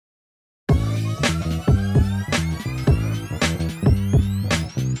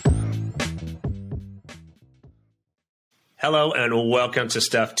Hello and welcome to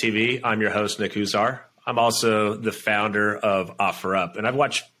Stuff TV. I'm your host, Nick Huzar. I'm also the founder of OfferUp, and I've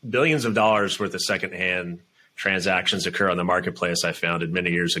watched billions of dollars worth of secondhand transactions occur on the marketplace I founded many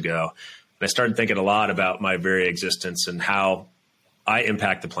years ago. And I started thinking a lot about my very existence and how I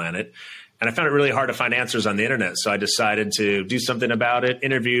impact the planet. And I found it really hard to find answers on the internet. So I decided to do something about it,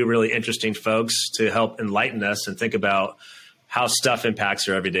 interview really interesting folks to help enlighten us and think about how stuff impacts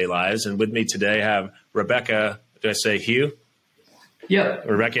our everyday lives. And with me today I have Rebecca, do I say Hugh? Yep.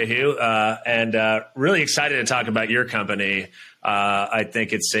 Rebecca Hugh, and really excited to talk about your company. I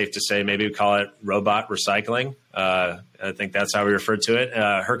think it's safe to say maybe we call it robot recycling. I think that's how we refer to it.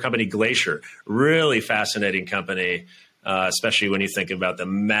 Her company, Glacier, really fascinating company, especially when you think about the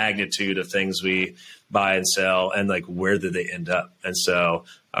magnitude of things we buy and sell and like where did they end up. And so,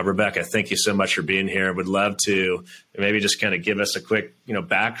 Rebecca, thank you so much for being here. Would love to maybe just kind of give us a quick,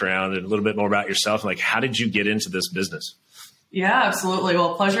 background and a little bit more about yourself. Like, how did you get into this business? Yeah, absolutely.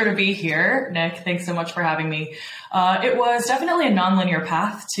 Well, pleasure to be here, Nick. Thanks so much for having me. It was definitely a nonlinear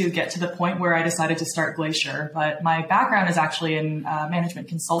path to get to the point where I decided to start Glacier, but my background is actually in management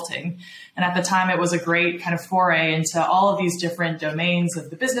consulting. And at the time, it was a great kind of foray into all of these different domains of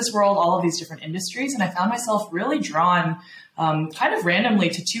the business world, all of these different industries. And I found myself really drawn kind of randomly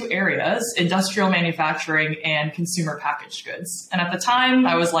to two areas, industrial manufacturing and consumer packaged goods. And at the time,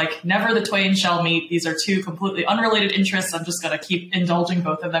 I was like, never the twain shall meet. These are two completely unrelated interests. I'm just going to keep indulging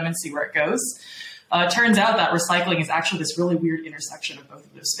both of them and see where it goes. It turns out that recycling is actually this really weird intersection of both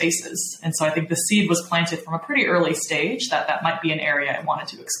of those spaces. And so I think the seed was planted from a pretty early stage that might be an area I wanted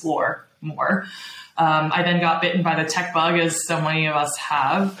to explore more. I then got bitten by the tech bug, as so many of us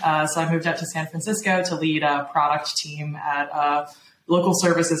have. So I moved out to San Francisco to lead a product team at a local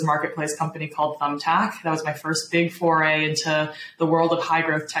services marketplace company called Thumbtack. That was my first big foray into the world of high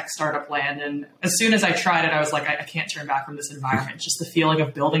growth tech startup land. And as soon as I tried it, I was like, I can't turn back from this environment. Just the feeling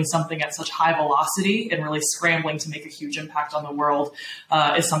of building something at such high velocity and really scrambling to make a huge impact on the world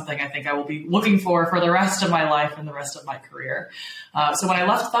is something I think I will be looking for the rest of my life and the rest of my career. So when I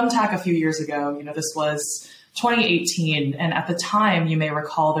left Thumbtack a few years ago, this was 2018. And at the time, you may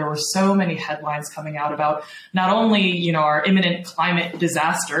recall, there were so many headlines coming out about not only, our imminent climate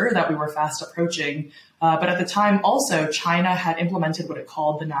disaster that we were fast approaching, but at the time also China had implemented what it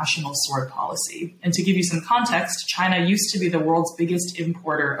called the National Sword Policy. And to give you some context, China used to be the world's biggest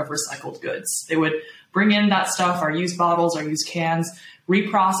importer of recycled goods. They would bring in that stuff, our used bottles, our used cans,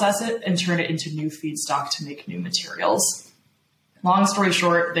 reprocess it and turn it into new feedstock to make new materials. Long story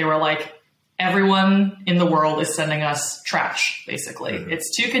short, they were like, everyone in the world is sending us trash, basically. Mm-hmm.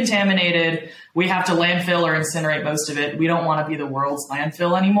 It's too contaminated. We have to landfill or incinerate most of it. We don't want to be the world's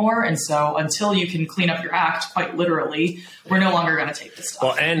landfill anymore. And so until you can clean up your act, quite literally, we're no longer going to take this stuff.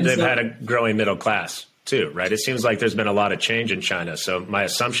 Well, and they've had a growing middle class too, right? It seems like there's been a lot of change in China. So my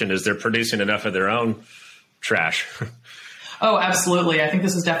assumption is they're producing enough of their own trash. Oh, absolutely. I think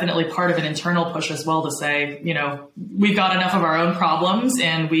this is definitely part of an internal push as well to say, we've got enough of our own problems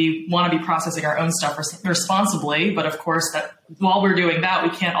and we want to be processing our own stuff responsibly. But of course, that while we're doing that,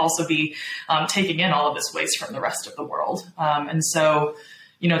 we can't also be taking in all of this waste from the rest of the world. And so,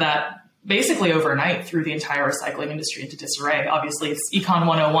 that basically overnight threw the entire recycling industry into disarray. Obviously, it's Econ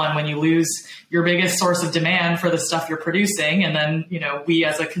 101 when you lose your biggest source of demand for the stuff you're producing. And then, we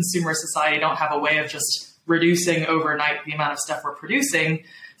as a consumer society don't have a way of just reducing overnight the amount of stuff we're producing.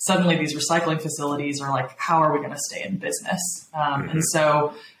 Suddenly these recycling facilities are like, how are we going to stay in business? And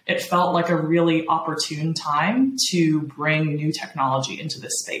so it felt like a really opportune time to bring new technology into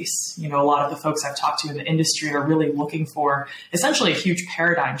this space. A lot of the folks I've talked to in the industry are really looking for essentially a huge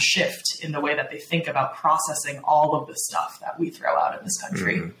paradigm shift in the way that they think about processing all of the stuff that we throw out in this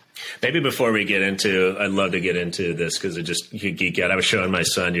country. Mm-hmm. Maybe before we get into, I'd love to get into this because you could geek out. I was showing my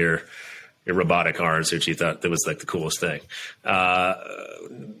son your robotic arms, which he thought that was like the coolest thing.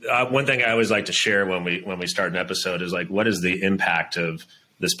 One thing I always like to share when we start an episode is like, what is the impact of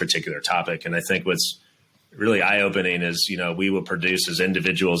this particular topic? And I think what's really eye-opening is, we will produce as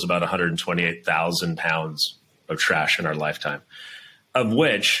individuals about 128,000 pounds of trash in our lifetime, of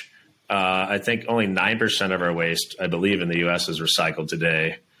which I think only 9% of our waste, I believe in the U.S. is recycled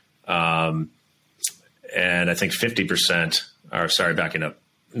today. And I think 50% are, backing up.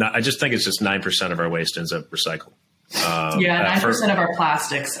 No, I just think it's just 9% of our waste ends up recycled. 9% of our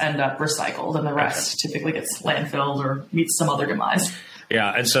plastics end up recycled and the rest typically gets landfilled or meets some other demise. Yeah.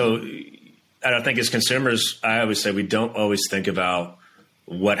 And so I don't think as consumers, I always say we don't always think about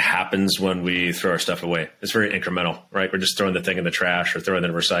what happens when we throw our stuff away. It's very incremental, right? We're just throwing the thing in the trash or throwing it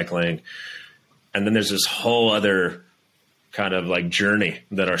in recycling. And then there's this whole other kind of like journey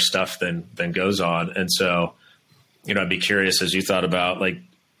that our stuff then goes on. And so I'd be curious, as you thought about like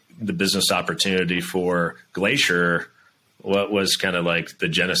the business opportunity for Glacier, what was kind of like the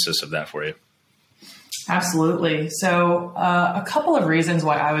genesis of that for you? Absolutely. So a couple of reasons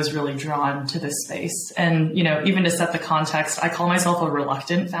why I was really drawn to this space. And, even to set the context, I call myself a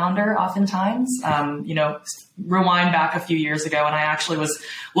reluctant founder oftentimes. Rewind back a few years ago, and I actually was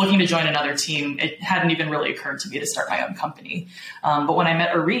looking to join another team. It hadn't even really occurred to me to start my own company. But when I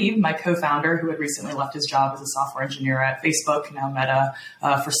met Arib, my co-founder, who had recently left his job as a software engineer at Facebook, now Meta,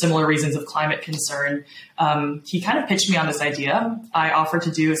 for similar reasons of climate concern, he kind of pitched me on this idea. I offered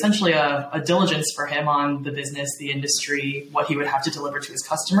to do essentially a diligence for him on the business, the industry, what he would have to deliver to his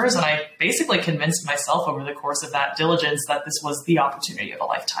customers. And I basically convinced myself over the course of that diligence that this was the opportunity of a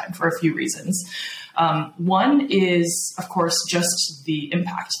lifetime for a few reasons. One is, of course, just the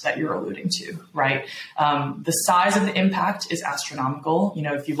impact that you're alluding to, right? The size of the impact is astronomical.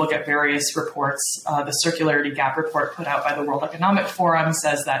 If you look at various reports, the Circularity Gap report put out by the World Economic Forum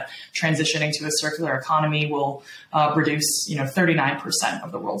says that transitioning to a circular economy will reduce, 39%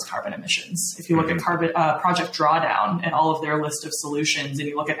 of the world's carbon emissions. If you look at Project Drawdown and all of their list of solutions, and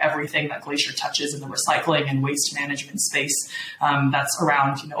you look at everything that Glacier touches in the recycling and waste management space, that's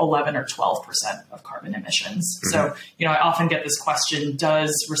around 11 or 12% of carbon emissions. So, I often get this question,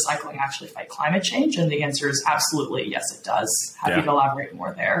 does recycling actually fight climate change? And the answer is absolutely yes, it does. Happy to elaborate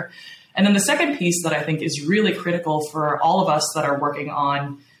more there. And then the second piece that I think is really critical for all of us that are working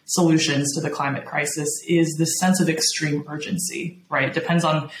on solutions to the climate crisis is the sense of extreme urgency, right? It depends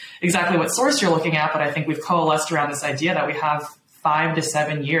on exactly what source you're looking at, but I think we've coalesced around this idea that we have 5 to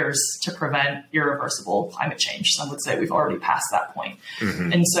 7 years to prevent irreversible climate change. Some would say we've already passed that point.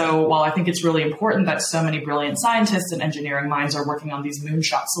 And so while I think it's really important that so many brilliant scientists and engineering minds are working on these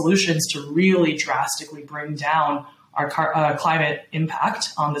moonshot solutions to really drastically bring down our climate impact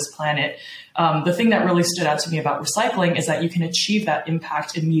on this planet, the thing that really stood out to me about recycling is that you can achieve that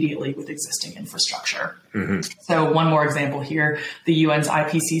impact immediately with existing infrastructure. So one more example here, the UN's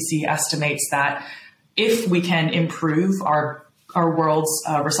IPCC estimates that if we can improve our world's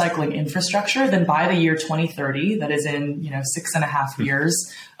recycling infrastructure, then by the year 2030, that is in 6.5 years,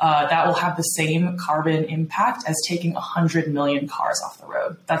 that will have the same carbon impact as taking 100 million cars off the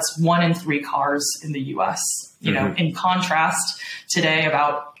road. That's 1 in 3 cars in the U.S. In contrast, today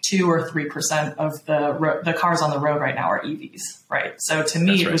about 2 or 3% of the cars on the road right now are EVs, right? So to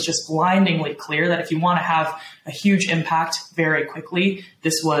me, it was just blindingly clear that if you want to have a huge impact very quickly,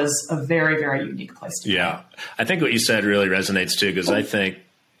 this was a very, very unique place to be. Yeah. I think what you said really resonates too, because I think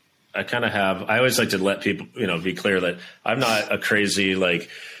I always like to let people, be clear that I'm not a crazy,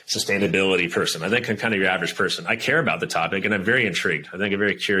 sustainability person. I think I'm kind of your average person. I care about the topic and I'm very intrigued. I think I'm a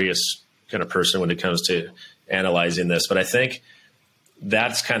very curious kind of person when it comes to analyzing this, but I think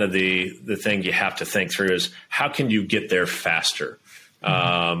that's kind of the thing you have to think through is how can you get there faster?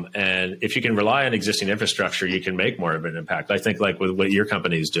 And if you can rely on existing infrastructure, you can make more of an impact. I think like with what your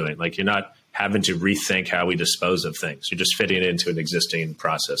company is doing, like you're not having to rethink how we dispose of things. You're just fitting it into an existing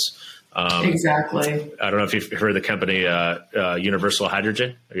process. Exactly. I don't know if you've heard of the company Universal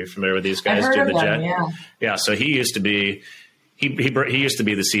Hydrogen. Are you familiar with these guys? I've heard of them, yeah. So he used to be he used to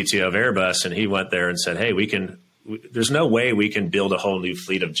be the CTO of Airbus, and he went there and said, "Hey, there's no way we can build a whole new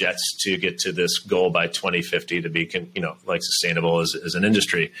fleet of jets to get to this goal by 2050 to be, sustainable as an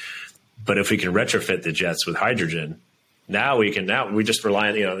industry. But if we can retrofit the jets with hydrogen, now we just rely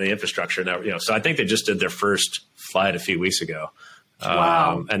on, the infrastructure now, so I think they just did their first flight a few weeks ago.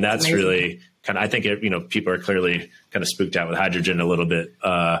 Wow. And that's amazing. Really kind of, I think, people are clearly kind of spooked out with hydrogen a little bit.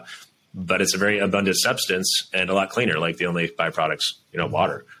 But it's a very abundant substance and a lot cleaner, like the only byproducts,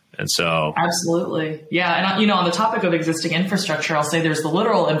 water. And so. Absolutely. Yeah. And, on the topic of existing infrastructure, I'll say there's the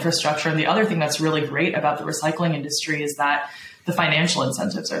literal infrastructure. And the other thing that's really great about the recycling industry is that the financial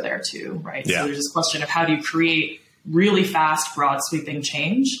incentives are there too, right? Yeah. So there's this question of how do you create really fast, broad sweeping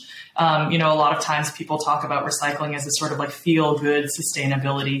change? A lot of times people talk about recycling as a sort of like feel good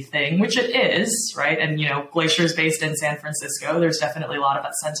sustainability thing, which it is, right? And, Glacier is based in San Francisco. There's definitely a lot of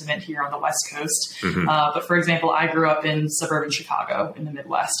that sentiment here on the West Coast. But for example, I grew up in suburban Chicago in the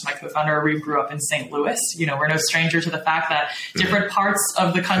Midwest. My co-founder, Arib, grew up in St. Louis. We're no stranger to the fact that different parts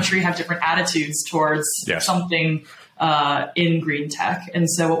of the country have different attitudes towards something in green tech. And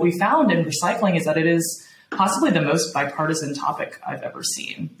so what we found in recycling is that it is possibly the most bipartisan topic I've ever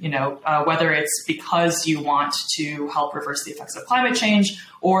seen, whether it's because you want to help reverse the effects of climate change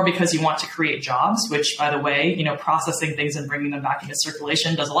or because you want to create jobs, which, by the way, processing things and bringing them back into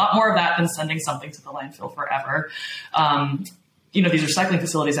circulation does a lot more of that than sending something to the landfill forever. these recycling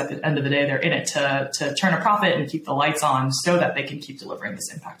facilities at the end of the day, they're in it to turn a profit and keep the lights on so that they can keep delivering this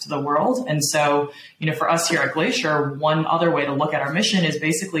impact to the world. And so, for us here at Glacier, one other way to look at our mission is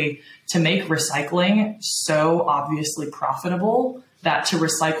basically to make recycling so obviously profitable that to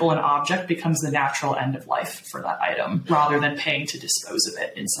recycle an object becomes the natural end of life for that item rather than paying to dispose of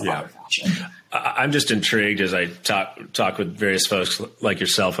it in some other fashion. I'm just intrigued as I talk with various folks like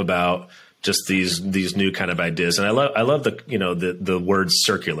yourself about just these new kind of ideas. And I love the word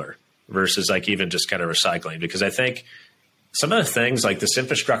circular versus like even just kind of recycling, because I think some of the things like this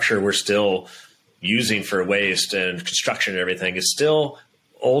infrastructure we're still using for waste and construction and everything is still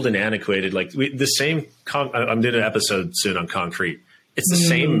old and antiquated. Like I'm doing an episode soon on concrete. It's the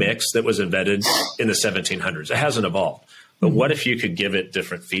same mix that was invented in the 1700s. It hasn't evolved. But what if you could give it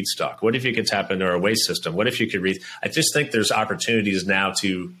different feedstock? What if you could tap into our waste system? What if you could I just think there's opportunities now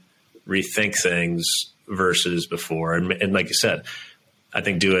to rethink things versus before. And like you said, I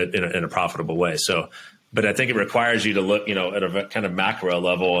think do it in a profitable way. So, but I think it requires you to look, at a kind of macro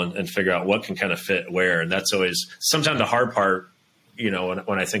level and figure out what can kind of fit where. And that's always sometimes the hard part,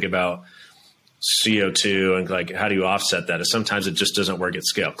 when I think about CO2 and like, how do you offset that? Is sometimes it just doesn't work at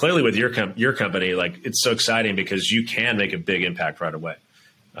scale. Clearly with your company, like it's so exciting because you can make a big impact right away.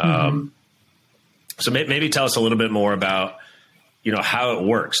 So maybe tell us a little bit more about, how it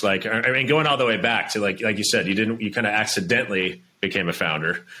works. Like, I mean, going all the way back to like you said, you kind of accidentally became a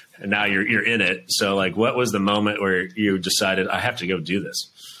founder and now you're in it. So like, what was the moment where you decided I have to go do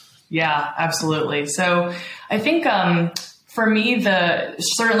this? Yeah, absolutely. So I think, for me,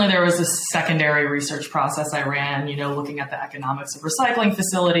 certainly there was a secondary research process I ran, looking at the economics of recycling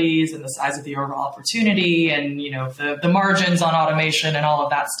facilities and the size of the overall opportunity and, the margins on automation and all of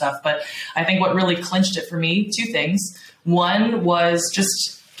that stuff. But I think what really clinched it for me, two things. One was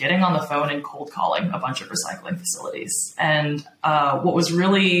just getting on the phone and cold calling a bunch of recycling facilities. And what was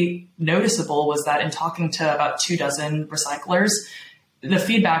really noticeable was that in talking to about 24 recyclers, the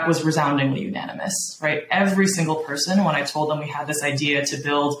feedback was resoundingly unanimous, right? Every single person, when I told them we had this idea to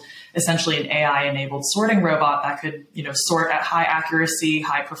build essentially an AI-enabled sorting robot that could, sort at high accuracy,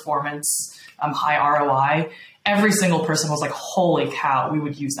 high performance, high ROI, every single person was like, holy cow, we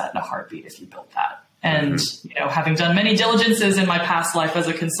would use that in a heartbeat if you built that. And, having done many diligences in my past life as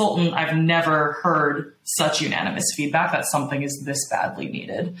a consultant, I've never heard such unanimous feedback that something is this badly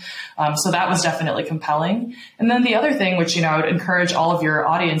needed. So that was definitely compelling. And then the other thing, which, I would encourage all of your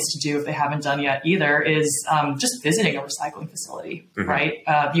audience to do if they haven't done yet either, is just visiting a recycling facility, right?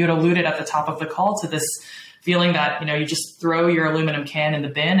 You had alluded at the top of the call to this feeling that, you just throw your aluminum can in the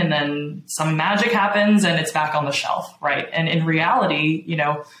bin and then some magic happens and it's back on the shelf, right? And in reality,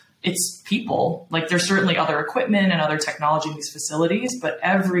 it's people. Like there's certainly other equipment and other technology in these facilities, but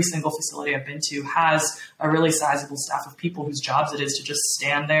every single facility I've been to has a really sizable staff of people whose jobs it is to just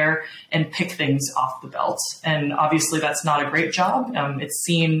stand there and pick things off the belt. And obviously that's not a great job. It's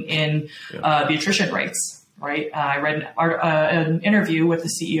seen in the attrition rates, right? I read an interview with the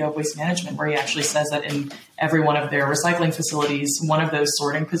CEO of Waste Management where he actually says that in every one of their recycling facilities, one of those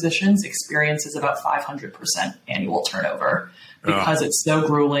sorting positions experiences about 500% annual turnover. Because it's so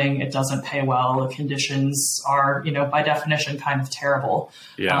grueling, it doesn't pay well. The conditions are, by definition, kind of terrible.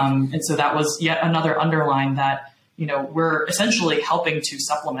 Yeah. And so that was yet another underline that, we're essentially helping to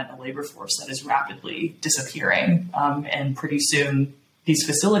supplement a labor force that is rapidly disappearing. And pretty soon, these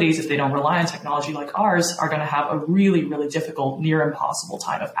facilities, if they don't rely on technology like ours, are going to have a really, really difficult, near impossible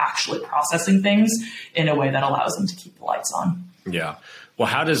time of actually processing things in a way that allows them to keep the lights on. Yeah. Well,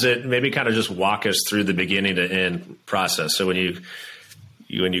 how does it maybe kind of just walk us through the beginning to end process? So when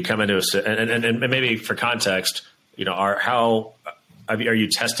you come into and maybe for context, are you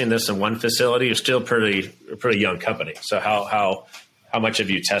testing this in one facility? You're still a pretty young company. So how much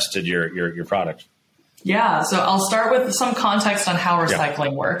have you tested your product? Yeah, so I'll start with some context on how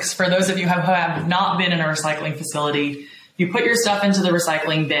recycling works. For those of you who have not been in a recycling facility, you put your stuff into the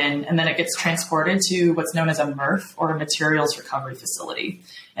recycling bin and then it gets transported to what's known as a MRF, or a materials recovery facility.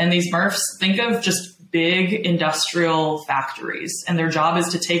 And these MRFs, think of just big industrial factories, and their job is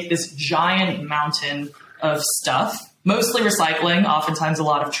to take this giant mountain of stuff, mostly recycling, oftentimes a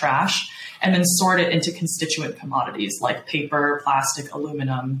lot of trash, and then sort it into constituent commodities like paper, plastic,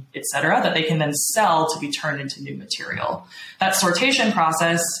 aluminum, et cetera, that they can then sell to be turned into new material. That sortation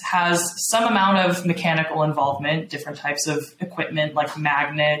process has some amount of mechanical involvement, different types of equipment like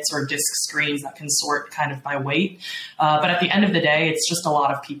magnets or disc screens that can sort kind of by weight. But at the end of the day, it's just a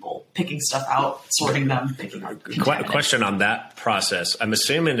lot of people picking stuff out, sorting them, picking up. Question on that process. I'm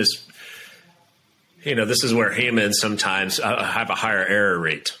assuming this is where humans sometimes have a higher error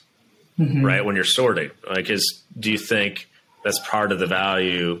rate. Mm-hmm. Right, when you're sorting, do you think that's part of the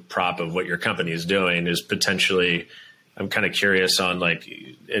value prop of what your company is doing is potentially, I'm kind of curious on like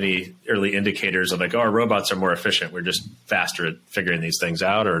any early indicators of like, oh, our robots are more efficient. We're just faster at figuring these things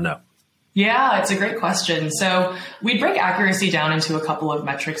out, or no? Yeah, it's a great question. So we break accuracy down into a couple of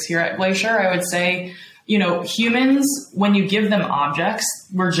metrics here at Glacier. I would say, humans, when you give them objects,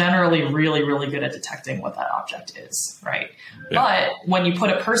 we're generally really, really good at detecting what that object is, right? Yeah. But when you put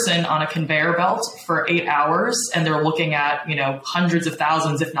a person on a conveyor belt for 8 hours and they're looking at, hundreds of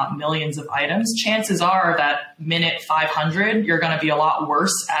thousands, if not millions of items, chances are that minute 500, you're going to be a lot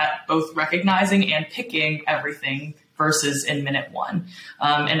worse at both recognizing and picking everything versus in minute 1.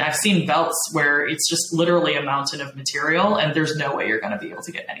 And I've seen belts where it's just literally a mountain of material and there's no way you're going to be able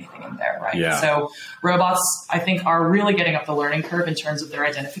to get anything in there, right? Yeah. So robots, I think, are really getting up the learning curve in terms of their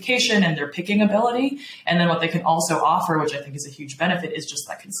identification and their picking ability. And then what they can also offer, which I think is a huge benefit, is just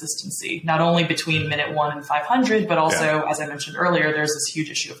that consistency, not only between minute 1 and 500, but also, as I mentioned earlier, there's this huge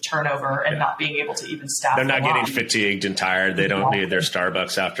issue of turnover and not being able to even staff. They're not getting fatigued and tired. They don't need their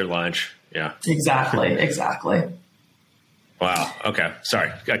Starbucks after lunch. Yeah, Exactly. Wow. Okay.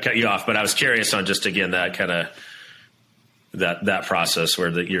 Sorry, I cut you off, but I was curious on just again that kind of that process where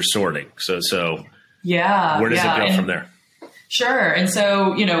you're sorting. So where does it go from there? Sure. And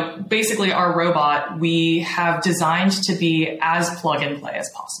so, basically our robot, we have designed to be as plug and play as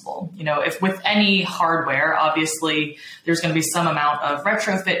possible. If with any hardware, obviously there's going to be some amount of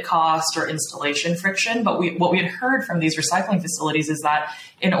retrofit cost or installation friction. But what we had heard from these recycling facilities is that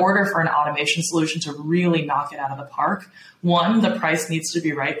in order for an automation solution to really knock it out of the park, 1, the price needs to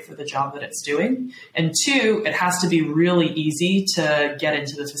be right for the job that it's doing. And 2, it has to be really easy to get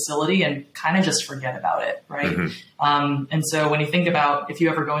into the facility and kind of just forget about it, right? Mm-hmm. And so when you think about if you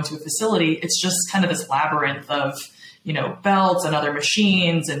ever go into a facility, it's just kind of this labyrinth of, belts and other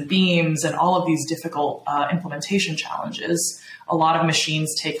machines and beams and all of these difficult implementation challenges. A lot of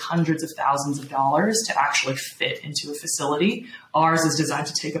machines take hundreds of thousands of dollars to actually fit into a facility. Ours is designed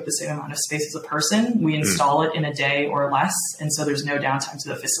to take up the same amount of space as a person. We install it in a day or less. And so there's no downtime to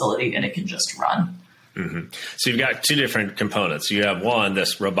the facility and it can just run. Mm-hmm. So you've got 2 different components. You have one,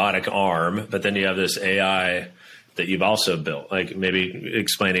 this robotic arm, but then you have this AI that you've also built, like maybe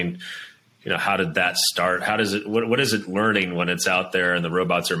explaining, how did that start? How does it, what is it learning when it's out there and the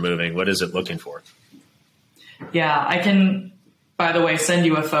robots are moving? What is it looking for? Yeah, I can, by the way, send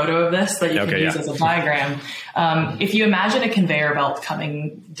you a photo of this that you can use as a diagram. If you imagine a conveyor belt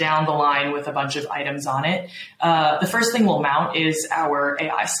coming down the line with a bunch of items on it, the first thing we'll mount is our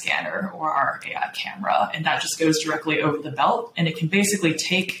AI scanner or our AI camera. And that just goes directly over the belt. And it can basically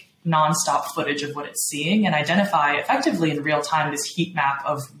take nonstop footage of what it's seeing and identify effectively in real time this heat map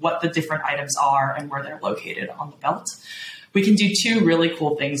of what the different items are and where they're located on the belt. We can do 2 really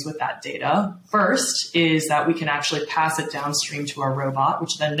cool things with that data. First is that we can actually pass it downstream to our robot,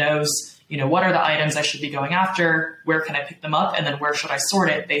 which then knows, what are the items I should be going after? Where can I pick them up? And then where should I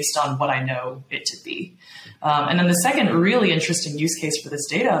sort it based on what I know it to be? And then the second really interesting use case for this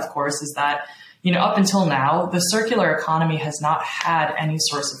data, of course, is that up until now, the circular economy has not had any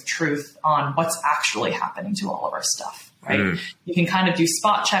source of truth on what's actually happening to all of our stuff, right? You can kind of do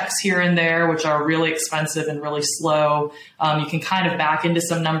spot checks here and there, which are really expensive and really slow. You can kind of back into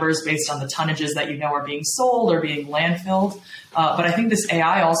some numbers based on the tonnages that are being sold or being landfilled. But I think this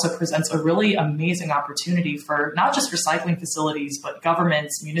AI also presents a really amazing opportunity for not just recycling facilities, but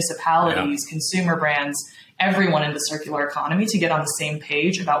governments, municipalities, consumer brands, everyone in the circular economy to get on the same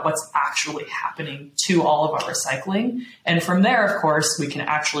page about what's actually happening to all of our recycling. And from there, of course, we can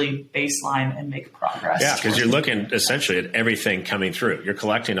actually baseline and make progress. Yeah, because you're looking essentially at everything coming through. You're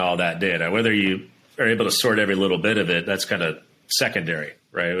collecting all that data. Whether you are able to sort every little bit of it, that's kind of secondary,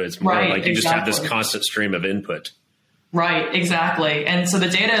 right? It's more like you just have this constant stream of input. Right, exactly. And so the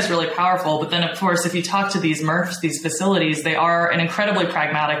data is really powerful. But then, of course, if you talk to these MRFs, these facilities, they are an incredibly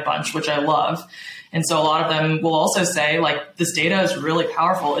pragmatic bunch, which I love. And so a lot of them will also say, like, this data is really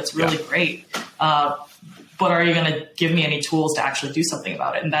powerful. It's really great. But are you going to give me any tools to actually do something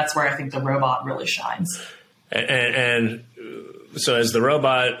about it? And that's where I think the robot really shines. And so as the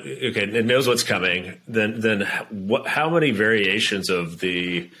robot, it knows what's coming, then how many variations of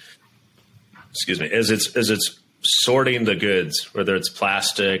as it's sorting the goods, whether it's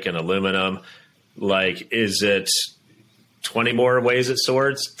plastic and aluminum, like, is it 20 more ways it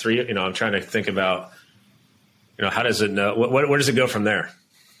sorts? 3, I'm trying to think about, how does it know? Where does it go from there?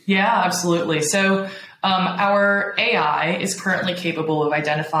 Yeah, absolutely. So our AI is currently capable of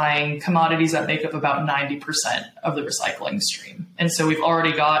identifying commodities that make up about 90% of the recycling stream. And so we've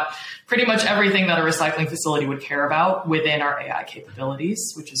already got pretty much everything that a recycling facility would care about within our AI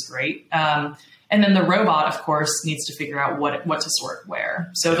capabilities, which is great. And then the robot, of course, needs to figure out what to sort where.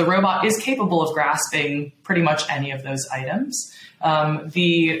 So the robot is capable of grasping pretty much any of those items.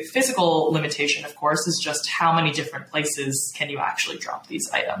 The physical limitation, of course, is just how many different places can you actually drop these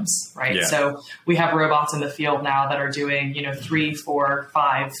items, right? Yeah. So we have robots in the field now that are doing, 3, 4,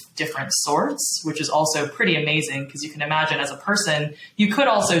 5 different sorts, which is also pretty amazing because you can imagine as a person, you could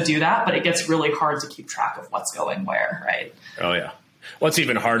also do that, but it gets really hard to keep track of what's going where, right? Oh, yeah. Well, it's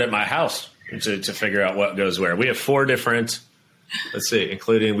even hard at my house to figure out what goes where. We have 4 different,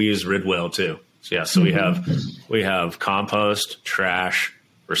 including we use Ridwell too. So yeah, so we have compost, trash,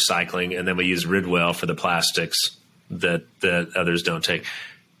 recycling, and then we use Ridwell for the plastics that others don't take.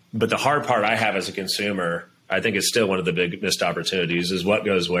 But the hard part I have as a consumer, I think is still one of the big missed opportunities, is what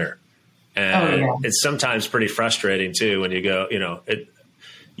goes where. And it's sometimes pretty frustrating too when you go,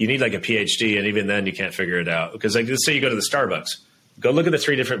 you need like a PhD, and even then you can't figure it out. Because like, let's say you go to the Starbucks, go look at the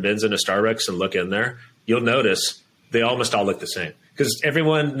 3 different bins in a Starbucks and look in there. You'll notice they almost all look the same because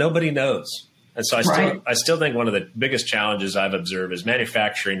nobody knows. And so I still think one of the biggest challenges I've observed is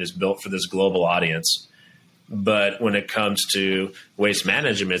manufacturing is built for this global audience. But when it comes to waste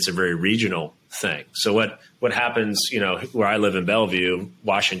management, it's a very regional thing. So what happens, where I live in Bellevue,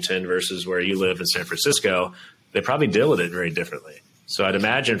 Washington versus where you live in San Francisco, they probably deal with it very differently. So I'd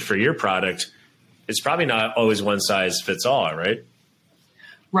imagine for your product, it's probably not always one size fits all, right?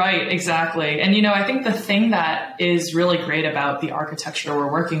 Right, exactly. And, I think the thing that is really great about the architecture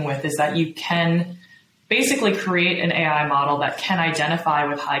we're working with is that you can basically create an AI model that can identify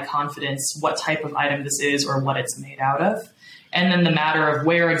with high confidence what type of item this is or what it's made out of. And then the matter of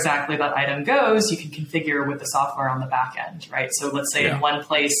where exactly that item goes, you can configure with the software on the back end, right? So let's say in one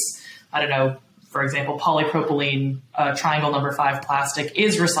place, I don't know, for example, polypropylene triangle number 5 plastic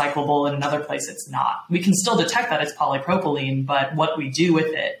is recyclable, in another place it's not. We can still detect that it's polypropylene, but what we do with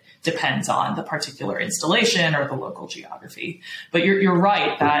it depends on the particular installation or the local geography. But you're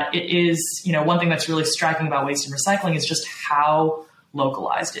right that it is, one thing that's really striking about waste and recycling is just how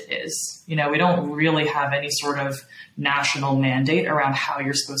localized it is. We don't really have any sort of national mandate around how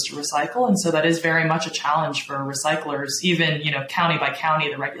you're supposed to recycle. And so that is very much a challenge for recyclers. Even, county by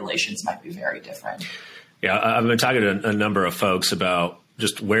county, the regulations might be very different. Yeah, I've been talking to a number of folks about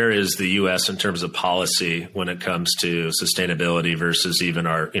just where is the U.S. in terms of policy when it comes to sustainability versus even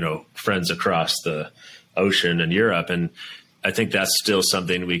our, friends across the ocean in Europe. And I think that's still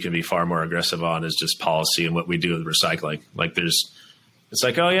something we can be far more aggressive on, is just policy and what we do with recycling. Like it's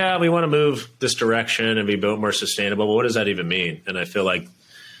like, oh yeah, we want to move this direction and be more sustainable. But what does that even mean? And I feel like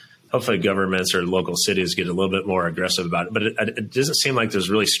hopefully governments or local cities get a little bit more aggressive about it. But it doesn't seem like there's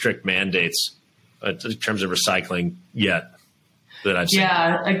really strict mandates in terms of recycling yet that I've seen.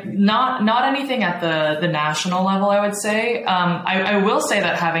 Yeah, not anything at the national level, I would say. I will say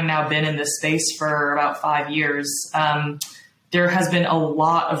that having now been in this space for about 5 years, there has been a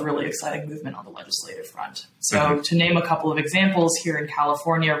lot of really exciting movement on the legislative front. So to name a couple of examples, here in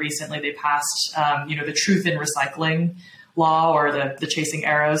California recently, they passed, the Truth in Recycling law, or the Chasing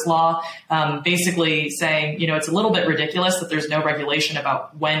Arrows law, basically saying, it's a little bit ridiculous that there's no regulation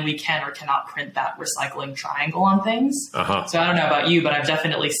about when we can or cannot print that recycling triangle on things. So I don't know about you, but I've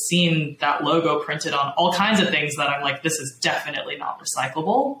definitely seen that logo printed on all kinds of things that I'm like, this is definitely not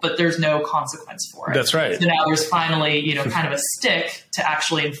recyclable, but there's no consequence for it. That's right. So now there's finally, kind of a stick to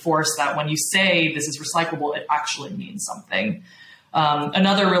actually enforce that when you say this is recyclable, it actually means something.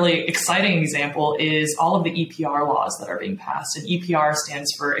 Another really exciting example is all of the EPR laws that are being passed. And EPR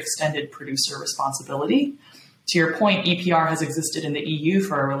stands for Extended Producer Responsibility. To your point, EPR has existed in the EU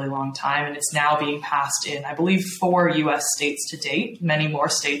for a really long time, and it's now being passed in, I believe, 4 U.S. states to date. Many more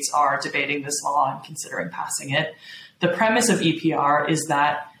states are debating this law and considering passing it. The premise of EPR is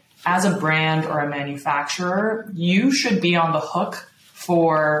that as a brand or a manufacturer, you should be on the hook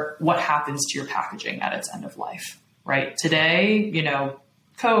for what happens to your packaging at its end of life. Right. Today,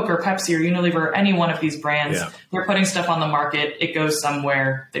 Coke or Pepsi or Unilever, any one of these brands, they're putting stuff on the market. It goes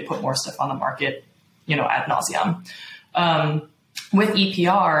somewhere. They put more stuff on the market, ad nauseum. With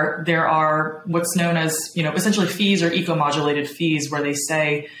EPR, there are what's known as, essentially fees or eco-modulated fees, where they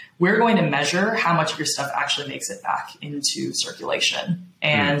say, we're going to measure how much of your stuff actually makes it back into circulation.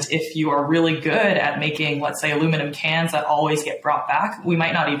 And if you are really good at making, let's say, aluminum cans that always get brought back, we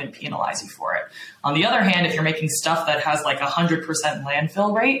might not even penalize you for it. On the other hand, if you're making stuff that has like 100%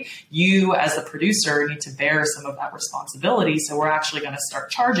 landfill rate, you as the producer need to bear some of that responsibility. So we're actually going to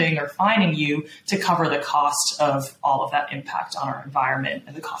start charging or fining you to cover the cost of all of that impact on our environment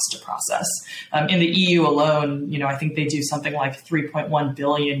and the cost to process. In the EU alone, I think they do something like 3.1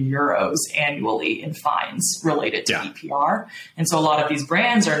 billion euros annually in fines related to EPR. And so a lot of these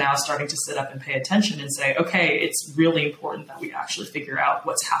brands are now starting to sit up and pay attention and say, okay, it's really important that we actually figure out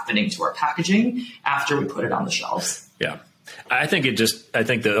what's happening to our packaging after we put it on the shelves. Yeah. I think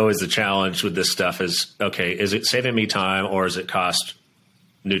that always the challenge with this stuff is, okay, is it saving me time or is it cost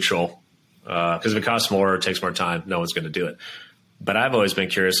neutral? Because if it costs more, it takes more time, no one's going to do it. But I've always been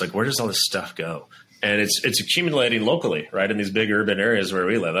curious, like, where does all this stuff go? And it's accumulating locally, right? In these big urban areas where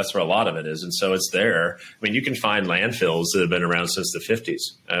we live, that's where a lot of it is. And so it's there. I mean, you can find landfills that have been around since the 50s.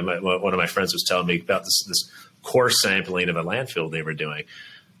 One of my friends was telling me about this core sampling of a landfill they were doing.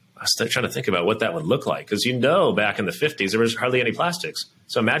 I was trying to think about what that would look like. Because back in the 50s, there was hardly any plastics.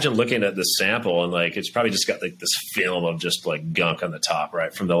 So imagine looking at the sample and like, it's probably just got like this film of just like gunk on the top,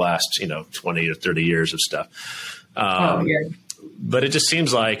 right? From the last, 20 or 30 years of stuff. Yeah. But it just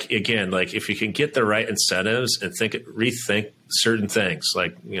seems like, again, like if you can get the right incentives and rethink certain things,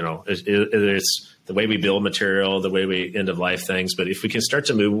 like, it's the way we build material, the way we end of life things. But if we can start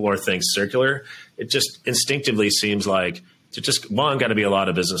to move more things circular, it just instinctively seems like got to be a lot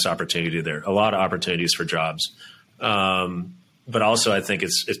of business opportunity there, a lot of opportunities for jobs. But also I think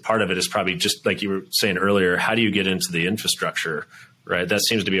it's part of it is probably just like you were saying earlier, how do you get into the infrastructure, right? That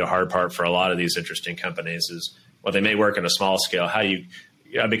seems to be a hard part for a lot of these interesting companies is, well, they may work on a small scale. I'd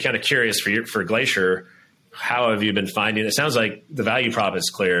be kind of curious for Glacier, how have you been finding? It sounds like the value prop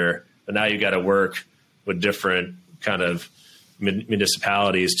is clear, but now you got to work with different kind of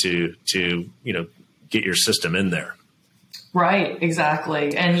municipalities to get your system in there. Right,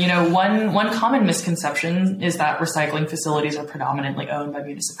 exactly. And, one common misconception is that recycling facilities are predominantly owned by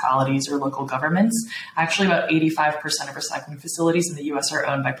municipalities or local governments. Actually, about 85% of recycling facilities in the U.S. are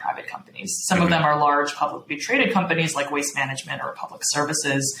owned by private companies. Some of them are large publicly traded companies like Waste Management or Republic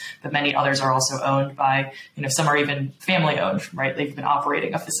Services, but many others are also owned by, some are even family owned, right? They've been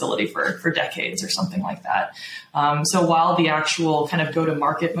operating a facility for decades or something like that. So while the actual kind of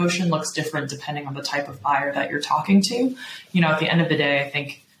go-to-market motion looks different depending on the type of buyer that you're talking to, at the end of the day, I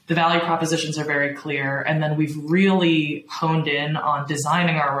think the value propositions are very clear. And then we've really honed in on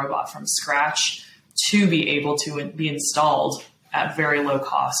designing our robot from scratch to be able to be installed at very low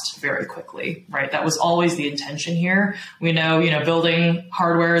cost very quickly, right? That was always the intention here. We know, building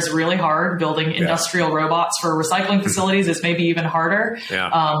hardware is really hard. Building industrial robots for recycling facilities is maybe even harder. Yeah.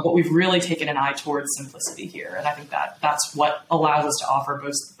 But we've really taken an eye towards simplicity here. And I think that's what allows us to offer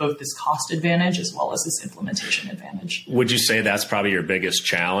both this cost advantage as well as this implementation advantage. Would you say that's probably your biggest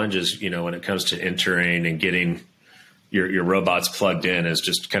challenge is, when it comes to entering and getting your robots plugged in is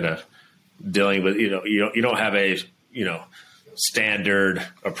just kind of dealing with, you don't have a, standard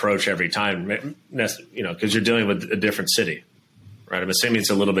approach every time, because you're dealing with a different city, right? I'm assuming it's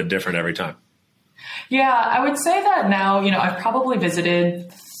a little bit different every time. Yeah, I would say that now, I've probably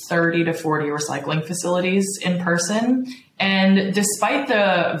visited 30 to 40 recycling facilities in person. And despite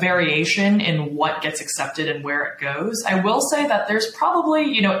the variation in what gets accepted and where it goes, I will say that there's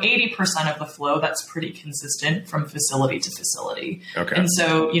probably, 80% of the flow that's pretty consistent from facility to facility. Okay. And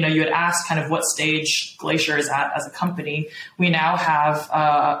so, you had asked kind of what stage Glacier is at as a company. We now have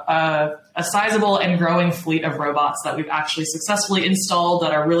a sizable and growing fleet of robots that we've actually successfully installed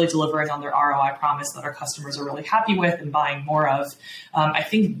that are really delivering on their ROI promise that our customers are really happy with and buying more of. I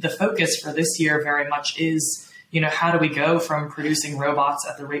think the focus for this year very much is, how do we go from producing robots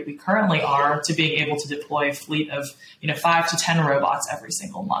at the rate we currently are to being able to deploy a fleet of, 5 to 10 robots every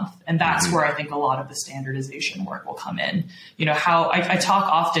single month. And that's where I think a lot of the standardization work will come in. How I talk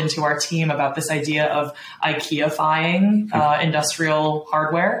often to our team about this idea of IKEA-fying industrial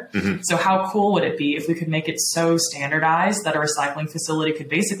hardware. Mm-hmm. So how cool would it be if we could make it so standardized that a recycling facility could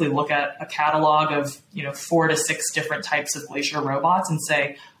basically look at a catalog of, 4 to 6 different types of Glacier robots and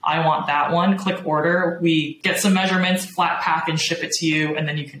say, I want that one, click order, we get some measurements, flat pack and ship it to you, and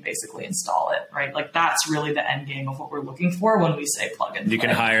then you can basically install it, right? Like that's really the end game of what we're looking for when we say plug and play. You can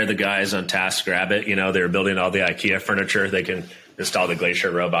hire the guys on TaskRabbit, they're building all the IKEA furniture, they can install the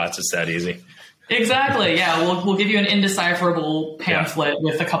Glacier robots, it's that easy. Exactly. Yeah. We'll give you an indecipherable pamphlet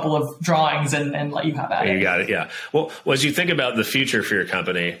with a couple of drawings and let you have at it. You got it. Yeah. Well, as you think about the future for your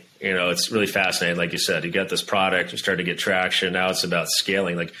company, it's really fascinating. Like you said, you got this product, you start to get traction. Now it's about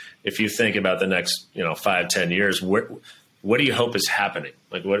scaling. Like if you think about the next, 5, 10 years, what do you hope is happening?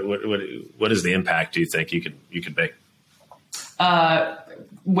 Like what is the impact do you think you could make?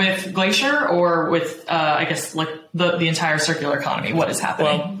 With Glacier or with, I guess, like the entire circular economy, what is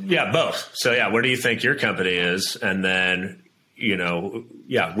happening? Well, yeah, both. So, yeah, where do you think your company is? And then,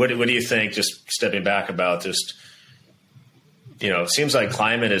 what do you think, just stepping back about just, it seems like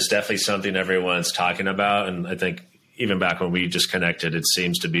climate is definitely something everyone's talking about. And I think even back when we just connected, it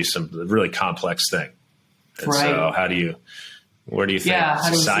seems to be some really complex thing. And right. So how do you, Where do you think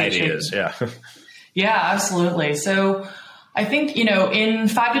society is? Yeah. Yeah, absolutely. So I think, in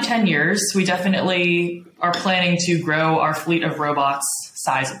 5 to 10 years, we definitely are planning to grow our fleet of robots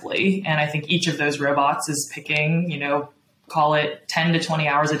sizably. And I think each of those robots is picking, call it 10 to 20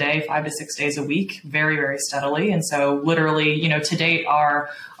 hours a day, 5 to 6 days a week, very, very steadily. And so literally, to date, our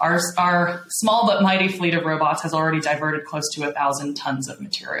small but mighty fleet of robots has already diverted close to 1,000 tons of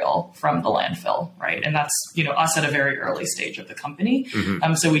material from the landfill, right? And that's, us at a very early stage of the company.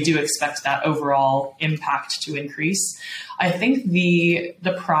 Mm-hmm. So we do expect that overall impact to increase. I think the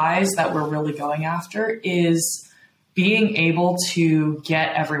prize that we're really going after is being able to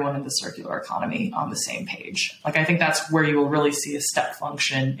get everyone in the circular economy on the same page. I think that's where you will really see a step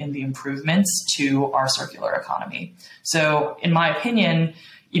function in the improvements to our circular economy. So in my opinion,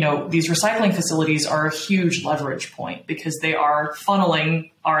 these recycling facilities are a huge leverage point because they are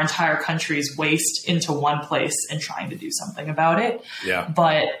funneling our entire country's waste into one place and trying to do something about it. Yeah.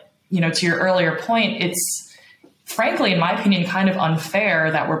 But, to your earlier point, it's frankly, in my opinion, kind of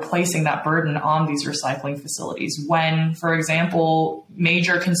unfair that we're placing that burden on these recycling facilities when, for example,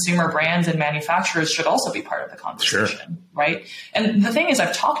 major consumer brands and manufacturers should also be part of the conversation, sure. Right? And the thing is,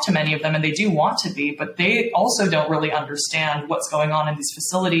 I've talked to many of them and they do want to be, but they also don't really understand what's going on in these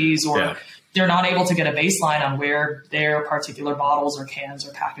facilities or they're not able to get a baseline on where their particular bottles or cans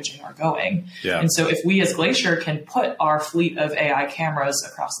or packaging are going. Yeah. And so if we as Glacier can put our fleet of AI cameras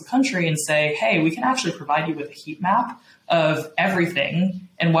across the country and say, hey, we can actually provide you with a heat map of everything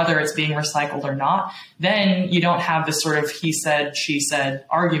and whether it's being recycled or not, then you don't have this sort of he said, she said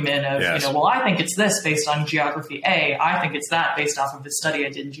argument of, well, I think it's this based on geography A. I think it's that based off of the study I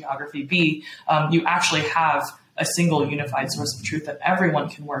did in geography B. You actually have a single unified source of truth that everyone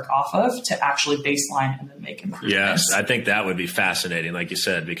can work off of to actually baseline and then make improvements. Yes, I think that would be fascinating, like you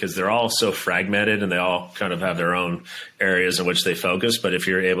said, because they're all so fragmented and they all kind of have their own areas in which they focus. But if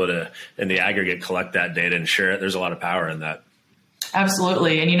you're able to, in the aggregate, collect that data and share it, there's a lot of power in that.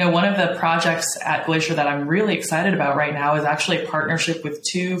 Absolutely. And, one of the projects at Glacier that I'm really excited about right now is actually a partnership with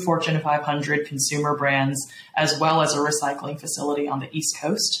 2 Fortune 500 consumer brands, as well as a recycling facility on the East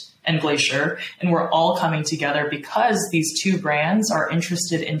Coast and Glacier. And we're all coming together because these 2 brands are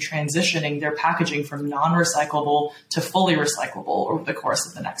interested in transitioning their packaging from non-recyclable to fully recyclable over the course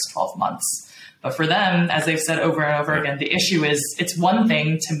of the next 12 months. But for them, as they've said over and over again, the issue is it's one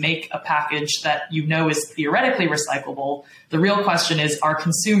thing to make a package that is theoretically recyclable. The real question is, are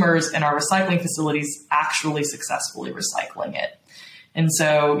consumers and our recycling facilities actually successfully recycling it? And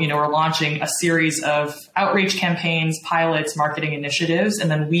so, we're launching a series of outreach campaigns, pilots, marketing initiatives, and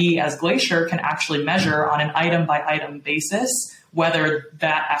then we as Glacier can actually measure on an item by item basis whether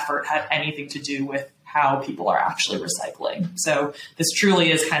that effort had anything to do with how people are actually recycling. So this truly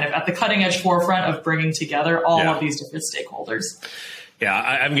is kind of at the cutting edge forefront of bringing together all of these different stakeholders. Yeah,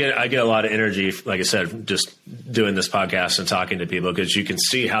 I get a lot of energy, like I said, just doing this podcast and talking to people because you can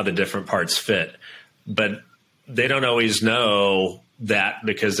see how the different parts fit, but they don't always know that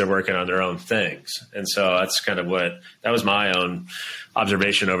because they're working on their own things. And so that's kind of that was my own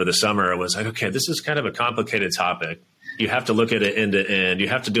observation over the summer. It was like, okay, this is kind of a complicated topic. You have to look at it end to end. You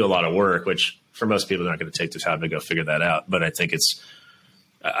have to do a lot of work, which for most people, they're not going to take the time to go figure that out. But I think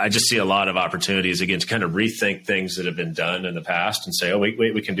I just see a lot of opportunities, again, to kind of rethink things that have been done in the past and say, oh, wait,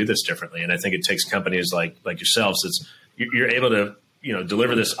 we can do this differently. And I think it takes companies like yourselves, you're able to,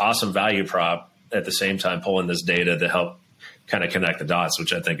 deliver this awesome value prop at the same time, pulling this data to help kind of connect the dots,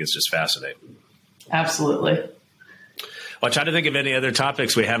 which I think is just fascinating. Absolutely. Well, try to think of any other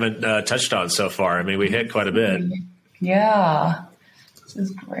topics we haven't touched on so far. I mean, we hit quite a bit. Yeah, this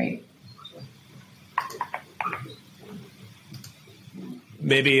is great.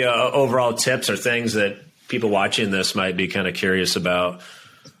 Maybe overall tips or things that people watching this might be kind of curious about,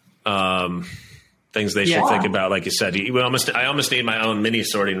 things they should think about. Like you said, I almost need my own mini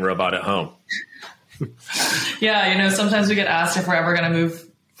sorting robot at home. Yeah, sometimes we get asked if we're ever going to move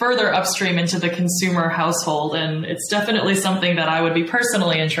further upstream into the consumer household, and it's definitely something that I would be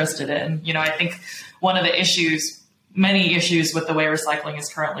personally interested in. I think one of the many issues with the way recycling is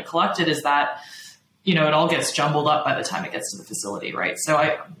currently collected is that it all gets jumbled up by the time it gets to the facility, right? So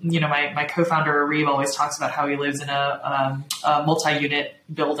my co-founder, Reeve, always talks about how he lives in a multi-unit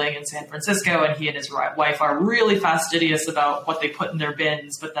building in San Francisco, and he and his wife are really fastidious about what they put in their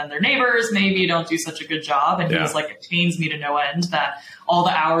bins, but then their neighbors maybe don't do such a good job. And he was like, it pains me to no end that all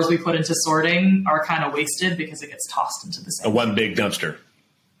the hours we put into sorting are kind of wasted because it gets tossed into the same. One big dumpster.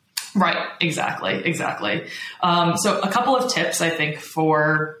 Right. Exactly. So a couple of tips, I think,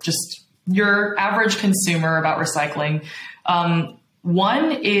 for just your average consumer about recycling.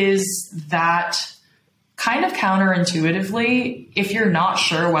 One is that kind of counterintuitively, if you're not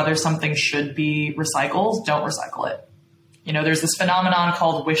sure whether something should be recycled, don't recycle it. There's this phenomenon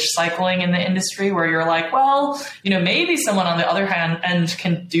called wish cycling in the industry where you're like, well, maybe someone on the other end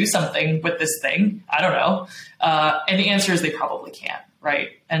can do something with this thing. I don't know. And the answer is they probably can't. Right.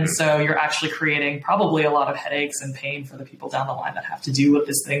 And so you're actually creating probably a lot of headaches and pain for the people down the line that have to do with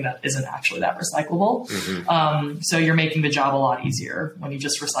this thing that isn't actually that recyclable. So you're making the job a lot easier when you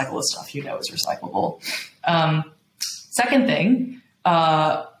just recycle the stuff is recyclable. Second thing,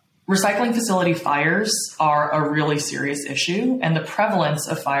 recycling facility fires are a really serious issue, and the prevalence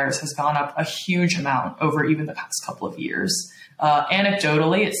of fires has gone up a huge amount over even the past couple of years.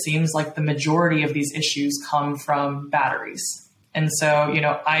 Anecdotally, it seems like the majority of these issues come from batteries. And so,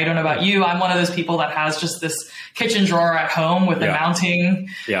 I don't know about you. I'm one of those people that has just this kitchen drawer at home with a mounting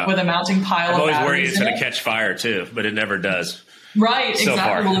pile of batteries. I'm always worried it's going to catch fire too, but it never does. Right, so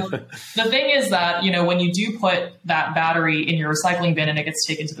exactly. Far. Well, the thing is that, when you do put that battery in your recycling bin and it gets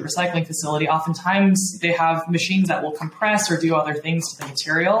taken to the recycling facility, oftentimes they have machines that will compress or do other things to the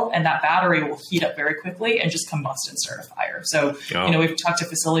material, and that battery will heat up very quickly and just combust and start a fire. So, we've talked to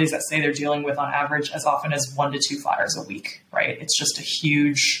facilities that say they're dealing with, on average, as often as 1 to 2 fires a week, right? It's just a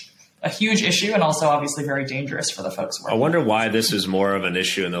huge issue, and also obviously very dangerous for the folks working. I wonder why this is more of an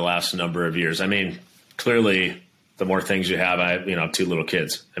issue in the last number of years. I mean, clearly, the more things you have, I have 2 little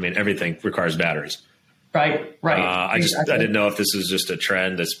kids. I mean, everything requires batteries. Right. I didn't know if this is just a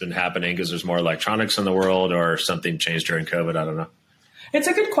trend that's been happening because there's more electronics in the world, or something changed during COVID. I don't know. It's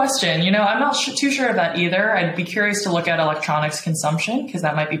a good question. I'm not too sure of that either. I'd be curious to look at electronics consumption because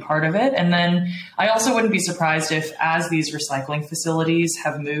that might be part of it. And then I also wouldn't be surprised if, as these recycling facilities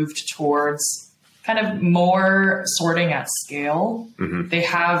have moved towards kind of more sorting at scale, they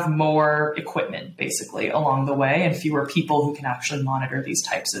have more equipment basically along the way and fewer people who can actually monitor these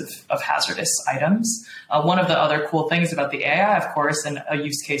types of hazardous items. One of the other cool things about the AI, of course, and a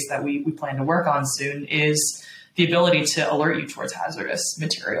use case that we plan to work on soon, is the ability to alert you towards hazardous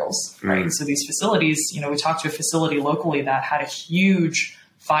materials, right? So these facilities, we talked to a facility locally that had a huge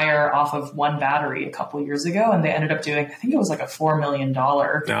fire off of one battery a couple of years ago, and they ended up doing, I think it was like a $4 million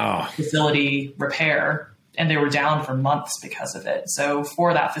facility repair, and they were down for months because of it. So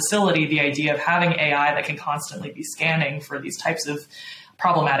for that facility, the idea of having AI that can constantly be scanning for these types of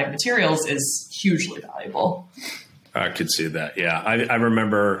problematic materials is hugely valuable. I could see that. Yeah. I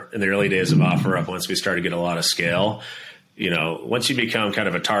remember in the early days of OfferUp, once we started to get a lot of scale, once you become kind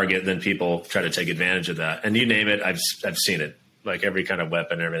of a target, then people try to take advantage of that. And you name it, I've seen it. Like every kind of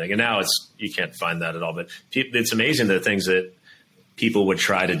weapon and everything. And now you can't find that at all. But it's amazing the things that people would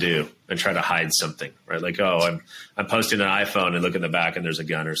try to do and try to hide something, right? Like, I'm posting an iPhone and look in the back and there's a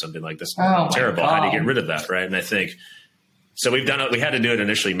gun or something like this. Terrible. How do you get rid of that, right? And I think, so we had to do it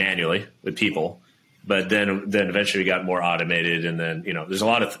initially manually with people, but then eventually we got more automated. And then,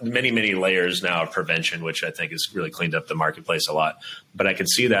 there's many layers now of prevention, which I think has really cleaned up the marketplace a lot. But I could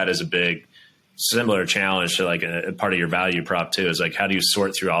see that as a big, similar challenge to like a part of your value prop too, is like, how do you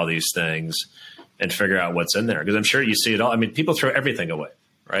sort through all these things and figure out what's in there? Because I'm sure you see it all. I mean, people throw everything away,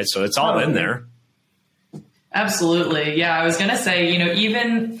 right? So it's all in there. Absolutely. Yeah. I was going to say,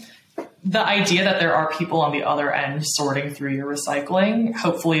 even the idea that there are people on the other end sorting through your recycling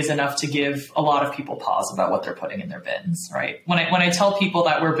hopefully is enough to give a lot of people pause about what they're putting in their bins, right? When I tell people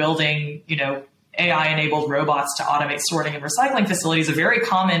that we're building, AI-enabled robots to automate sorting and recycling facilities, a very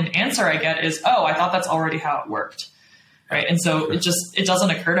common answer I get is, I thought that's already how it worked, right? And so it doesn't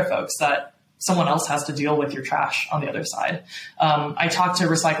occur to folks that someone else has to deal with your trash on the other side. I talk to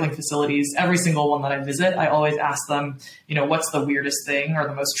recycling facilities, every single one that I visit. I always ask them, what's the weirdest thing or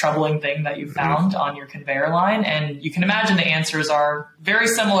the most troubling thing that you found on your conveyor line? And you can imagine the answers are very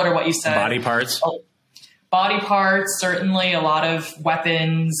similar to what you said. Body parts. Body parts, certainly a lot of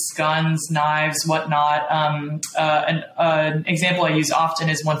weapons, guns, knives, whatnot. An example I use often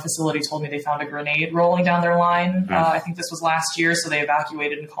is one facility told me they found a grenade rolling down their line. I think this was last year, so they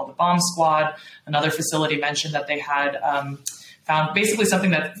evacuated and called the bomb squad. Another facility mentioned that they had found basically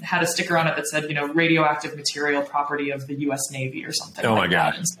something that had a sticker on it that said, radioactive material property of the U.S. Navy or something. Oh, my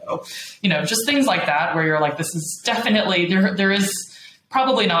God. And so, just things like that where you're like, this is definitely, there is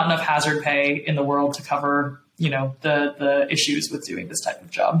probably not enough hazard pay in the world to cover, the issues with doing this type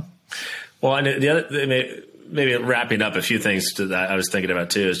of job. Well, and the other, maybe wrapping up a few things to that I was thinking about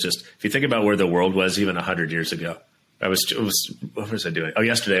too, is just, if you think about where the world was even 100 years ago, what was I doing? Oh,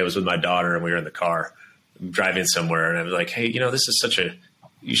 yesterday I was with my daughter and we were in the car driving somewhere and I was like, hey, this is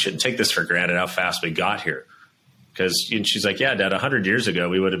you shouldn't take this for granted how fast we got here. And she's like, yeah, Dad, 100 years ago,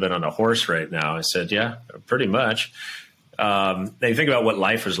 we would have been on a horse right now. I said, yeah, pretty much. They think about what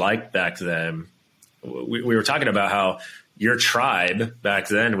life was like back then. we were talking about how your tribe back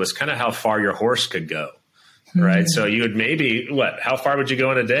then was kind of how far your horse could go, right? So you would maybe, how far would you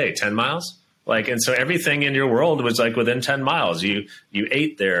go in a day? 10 miles? Like, and so everything in your world was like within 10 miles. You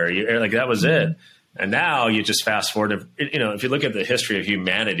ate there, like that was it. And now you just fast forward. If you look at the history of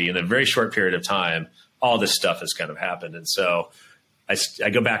humanity in a very short period of time, all this stuff has kind of happened. And so I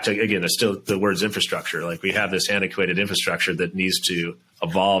go back to, again, there's still the words infrastructure. Like we have this antiquated infrastructure that needs to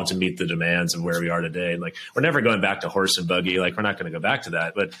evolve to meet the demands of where we are today. And like, we're never going back to horse and buggy. Like we're not going to go back to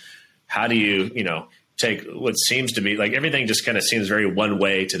that. But how do you, take what seems to be like everything just kind of seems very one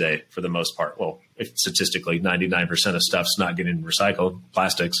way today for the most part. Well, statistically 99% of stuff's not getting recycled,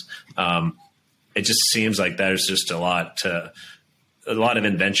 plastics. It just seems like there's just a lot of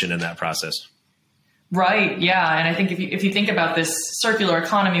invention in that process. Right. Yeah. And I think if you think about this circular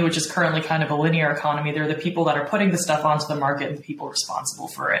economy, which is currently kind of a linear economy, they're the people that are putting the stuff onto the market and the people responsible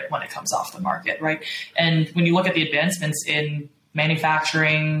for it when it comes off the market. Right. And when you look at the advancements in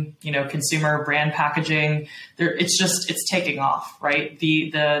manufacturing, consumer brand packaging, it's taking off, right?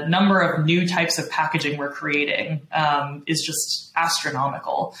 The number of new types of packaging we're creating is just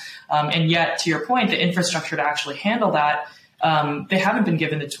astronomical. And yet, to your point, the infrastructure to actually handle that, they haven't been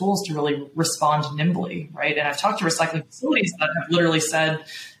given the tools to really respond nimbly, right? And I've talked to recycling facilities that have literally said,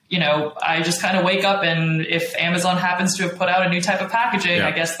 I just kind of wake up and if Amazon happens to have put out a new type of packaging,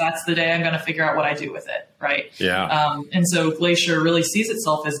 I guess that's the day I'm going to figure out what I do with it, right? Yeah. And so Glacier really sees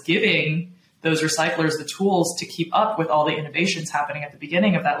itself as giving those recyclers the tools to keep up with all the innovations happening at the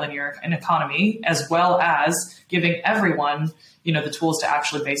beginning of that linear economy, as well as giving everyone the tools to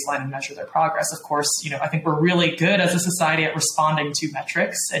actually baseline and measure their progress. Of course, I think we're really good as a society at responding to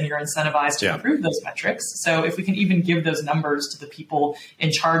metrics, and you're incentivized to improve those metrics. So if we can even give those numbers to the people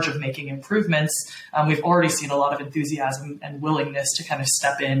in charge of making improvements, we've already seen a lot of enthusiasm and willingness to kind of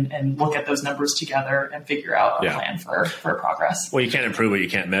step in and look at those numbers together and figure out a plan for progress. Well, you can't improve what you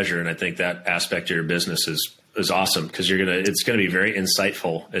can't measure. And I think that aspect of your business is awesome because it's going to be very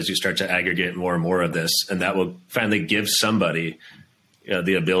insightful as you start to aggregate more and more of this. And that will finally give somebody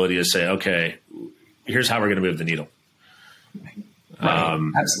the ability to say, okay, here's how we're going to move the needle.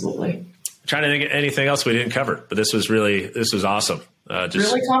 Right. Absolutely. Trying to think of anything else we didn't cover, but this was awesome. Just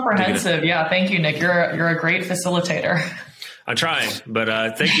really comprehensive. Yeah. Thank you, Nick. You're a great facilitator. I'm trying,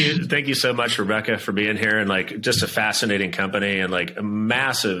 but thank you so much, Rebecca, for being here, and like just a fascinating company and like a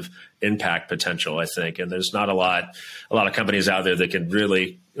massive impact potential, I think. And there's not a lot of companies out there that can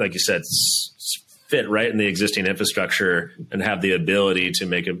really, like you said, fit right in the existing infrastructure and have the ability to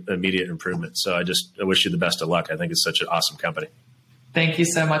make immediate improvements. So I wish you the best of luck. I think it's such an awesome company. Thank you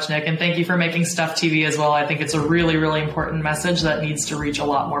so much, Nick. And thank you for making Stuff TV as well. I think it's a really, really important message that needs to reach a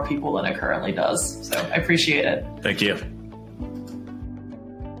lot more people than it currently does. So I appreciate it. Thank you.